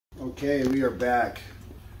Okay, we are back.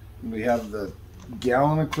 We have the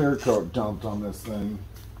gallon of clear coat dumped on this thing.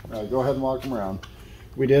 Go ahead and walk them around.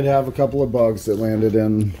 We did have a couple of bugs that landed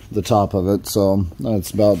in the top of it, so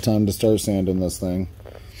it's about time to start sanding this thing.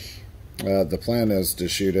 The plan is to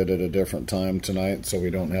shoot it at a different time tonight so we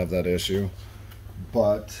don't have that issue.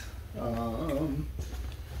 But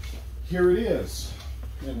here it is.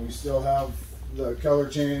 And we still have the color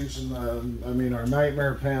change and our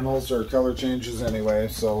nightmare panels are color changes anyway.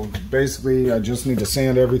 So basically I just need to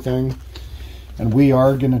sand everything. And we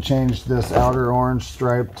are going to change this outer orange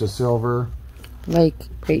stripe to silver. Like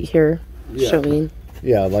right here, showing.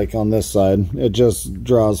 Yeah, like on this side. It just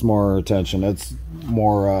draws more attention. It's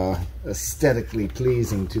more aesthetically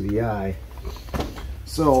pleasing to the eye.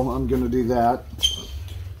 So I'm going to do that.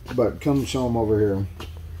 But come show them over here.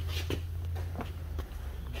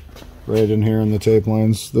 Right in here in the tape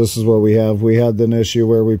lines. This is what we have. We had an issue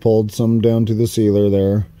where we pulled some down to the sealer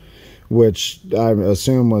there, which I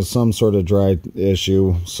assume was some sort of dry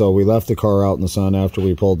issue. So we left the car out in the sun after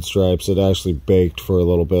we pulled stripes. It actually baked for a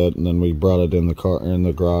little bit, and then we brought it in the car, in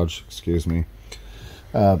the garage, excuse me.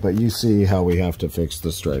 But you see how we have to fix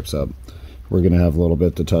the stripes up. We're gonna have a little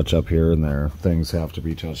bit to touch up here and there. Things have to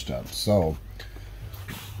be touched up. So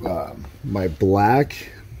my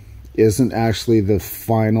black isn't actually the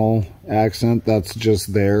final accent, that's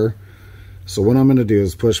just there. So what I'm going to do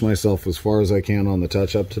is push myself as far as I can on the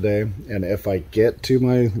touch-up today, and if I get to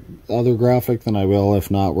my other graphic, then I will. If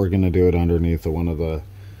not, we're going to do it underneath one of the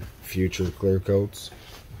future clear coats.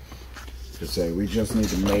 To say, we just need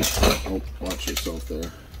to make, oh, watch yourself there.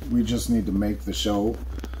 We just need to make the show,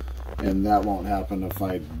 and that won't happen if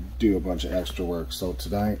I do a bunch of extra work. So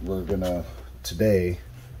today we're going to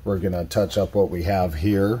touch up what we have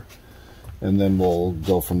here, and then we'll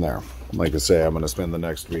go from there. Like I say, I'm going to spend the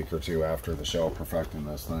next week or two after the show perfecting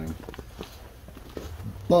this thing.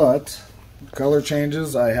 But color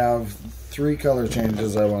changes, I have 3 color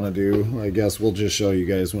changes I want to do. I guess we'll just show you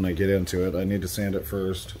guys when I get into it. I need to sand it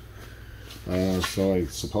first. So I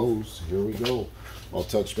suppose, here we go. I'll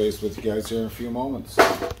touch base with you guys here in a few moments.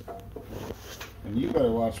 And you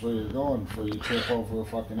better watch where you're going before you trip over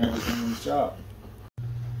fucking everything in the shop.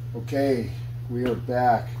 Okay, we are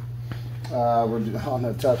back. We're on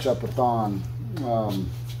a touch-up-a-thon.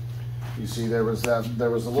 You see, there was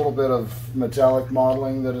a little bit of metallic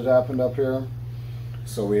modeling that had happened up here,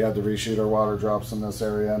 so we had to reshoot our water drops in this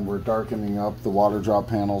area, and we're darkening up the water drop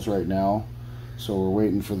panels right now. So we're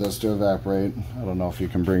waiting for this to evaporate. I don't know if you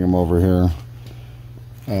can bring them over here.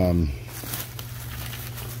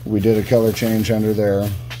 We did a color change under there,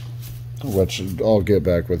 which I'll get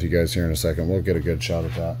back with you guys here in a second. We'll get a good shot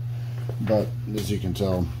at that. But as you can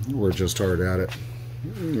tell, we're just hard at it.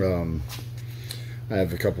 I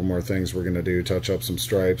have a couple more things we're going to do, touch up some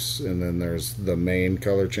stripes, and then there's the main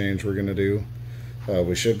color change we're going to do.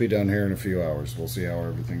 We should be done here in a few hours. We'll see how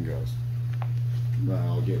everything goes.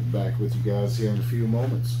 I'll get back with you guys here in a few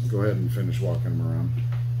moments. Go ahead and finish walking them around.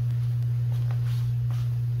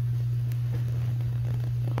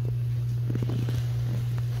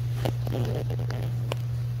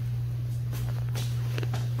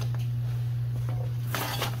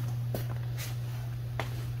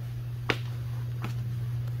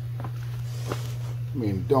 I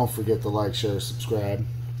mean, don't forget to like, share, subscribe.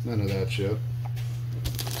 None of that shit.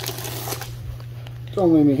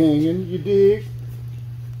 Don't leave me hanging, you dig?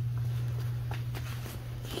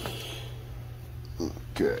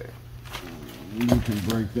 Okay. You can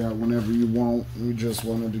break that whenever you want. We just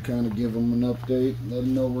wanted to kind of give them an update, let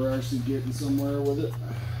them know we're actually getting somewhere with it.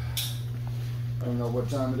 I don't know what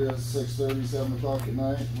time it is, 6:30, 7 o'clock at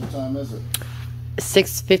night. What time is it?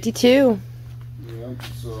 6:52. Yep,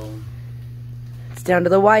 so... It's down to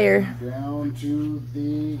the wire. Down to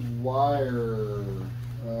the wire.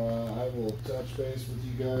 I will touch base with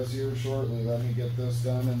you guys here shortly. Let me get this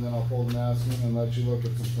done, and then I'll pull the mask in and let you look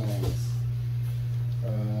at some things.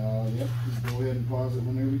 Yep, just go ahead and pause it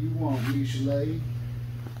whenever you want, Michelet.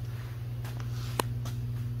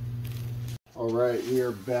 Alright, we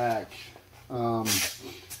are back.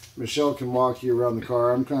 Michelle can walk you around the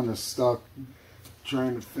car. I'm kind of stuck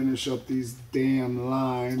trying to finish up these damn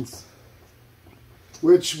lines,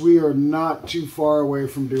 which we are not too far away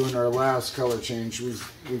from doing our last color change.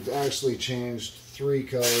 We've actually changed 3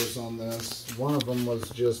 colors on this. One of them was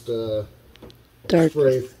just a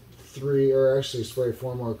spray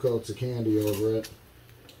 4 more coats of candy over it,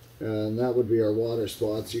 and that would be our water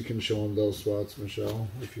spots. You can show them those spots, Michelle,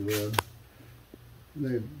 if you would.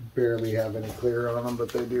 They barely have any clear on them, but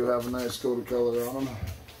they do have a nice coat of color on them.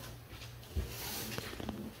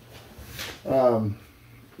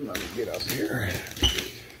 Let me get up here.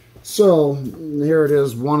 So here it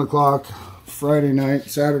is, 1 o'clock Friday night,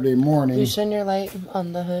 Saturday morning. You shine your light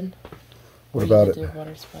on the hood. What about it? Do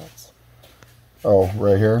water spots. Oh,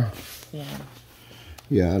 right here? Yeah.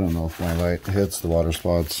 Yeah, I don't know if my light hits the water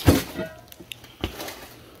spots.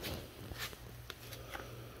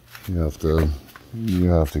 You have to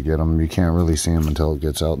get them. You can't really see them until it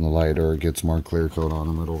gets out in the light, or it gets more clear coat on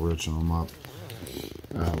them. It'll richen them up,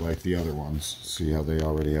 like the other ones. See how they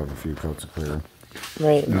already have a few coats of clear.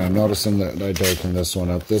 Right. Now I'm noticing that I darkened this one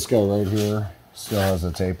up. This guy right here still has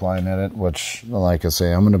a tape line in it, which, like I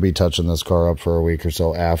say, I'm going to be touching this car up for a week or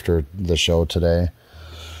so after the show today.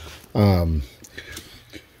 But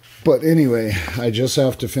anyway, I just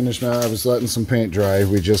have to finish. I was letting some paint dry.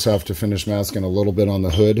 We just have to finish masking a little bit on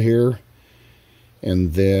the hood here,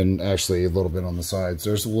 and then actually a little bit on the sides.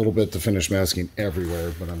 There's a little bit to finish masking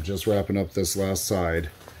everywhere, but I'm just wrapping up this last side.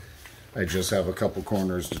 I just have a couple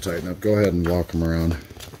corners to tighten up. Go ahead and walk them around.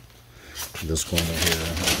 This corner here,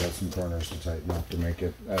 I've got some corners to tighten up to make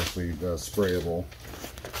it actually sprayable.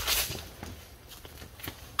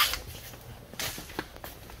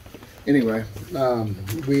 Anyway,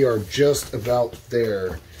 we are just about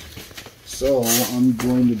there. So I'm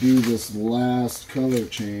going to do this last color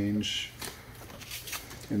change,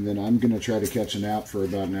 and then I'm going to try to catch a nap for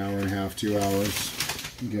about an hour and a half, 2 hours,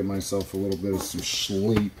 get myself a little bit of some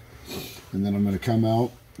sleep. And then I'm going to come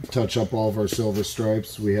out, touch up all of our silver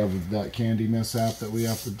stripes. We have that candy mishap that we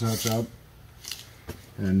have to touch up.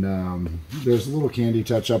 And there's a little candy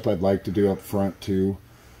touch up I'd like to do up front too.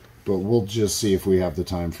 But we'll just see if we have the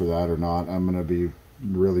time for that or not. I'm going to be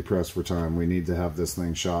really pressed for time. We need to have this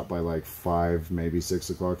thing shot by like 5, maybe 6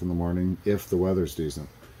 o'clock in the morning, if the weather's decent.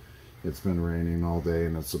 It's been raining all day,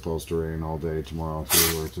 and it's supposed to rain all day tomorrow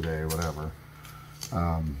too, or today, whatever.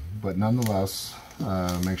 But nonetheless,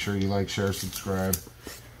 make sure you like, share, subscribe.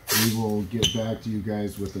 We will get back to you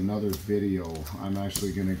guys with another video. I'm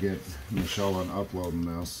actually going to get Michelle on uploading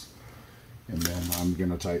this, and then I'm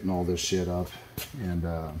going to tighten all this shit up, and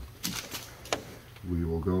we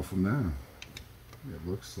will go from there. It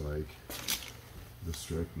looks like the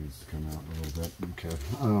stripe needs to come out a little bit. Okay.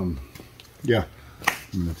 Yeah,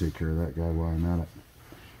 I'm going to take care of that guy while I'm at it.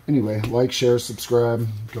 Anyway, like, share, subscribe.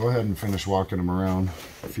 Go ahead and finish walking them around,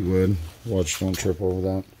 if you would. Watch, don't trip over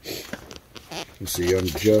that. You see, I'm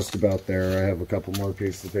just about there. I have a couple more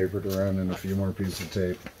pieces of paper to run and a few more pieces of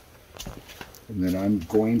tape. And then I'm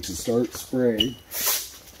going to start spraying.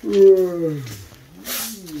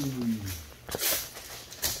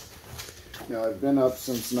 Now, I've been up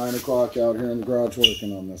since 9 o'clock out here in the garage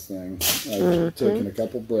working on this thing. I've taken a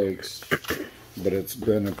couple breaks, but it's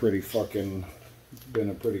been a pretty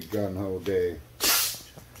gun-ho day.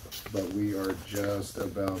 But we are just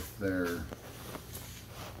about there.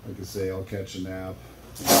 Like I say, I'll catch a nap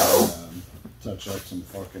and touch up some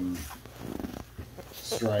fucking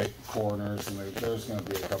stripe corners, and there's going to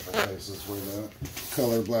be a couple places where the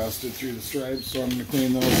color blasted through the stripes, so I'm going to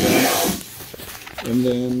clean those up. And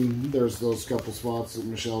then there's those couple spots that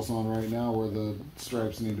Michelle's on right now where the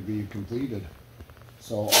stripes need to be completed.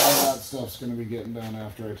 So all that stuff's going to be getting done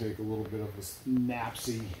after I take a little bit of a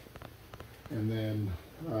napsy. And then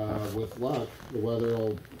with luck, the weather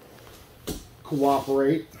will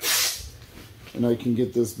cooperate, and I can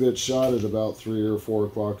get this bitch shot at about 3 or 4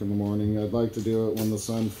 o'clock in the morning. I'd like to do it when the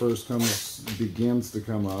sun first begins to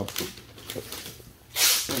come up.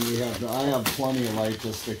 And I have plenty of light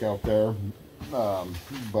to stick out there,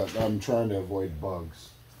 but I'm trying to avoid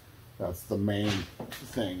bugs. That's the main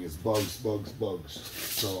thing, is bugs.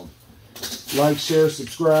 So, like, share,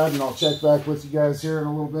 subscribe, and I'll check back with you guys here in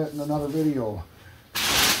a little bit in another video.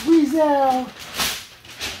 Squeeze out!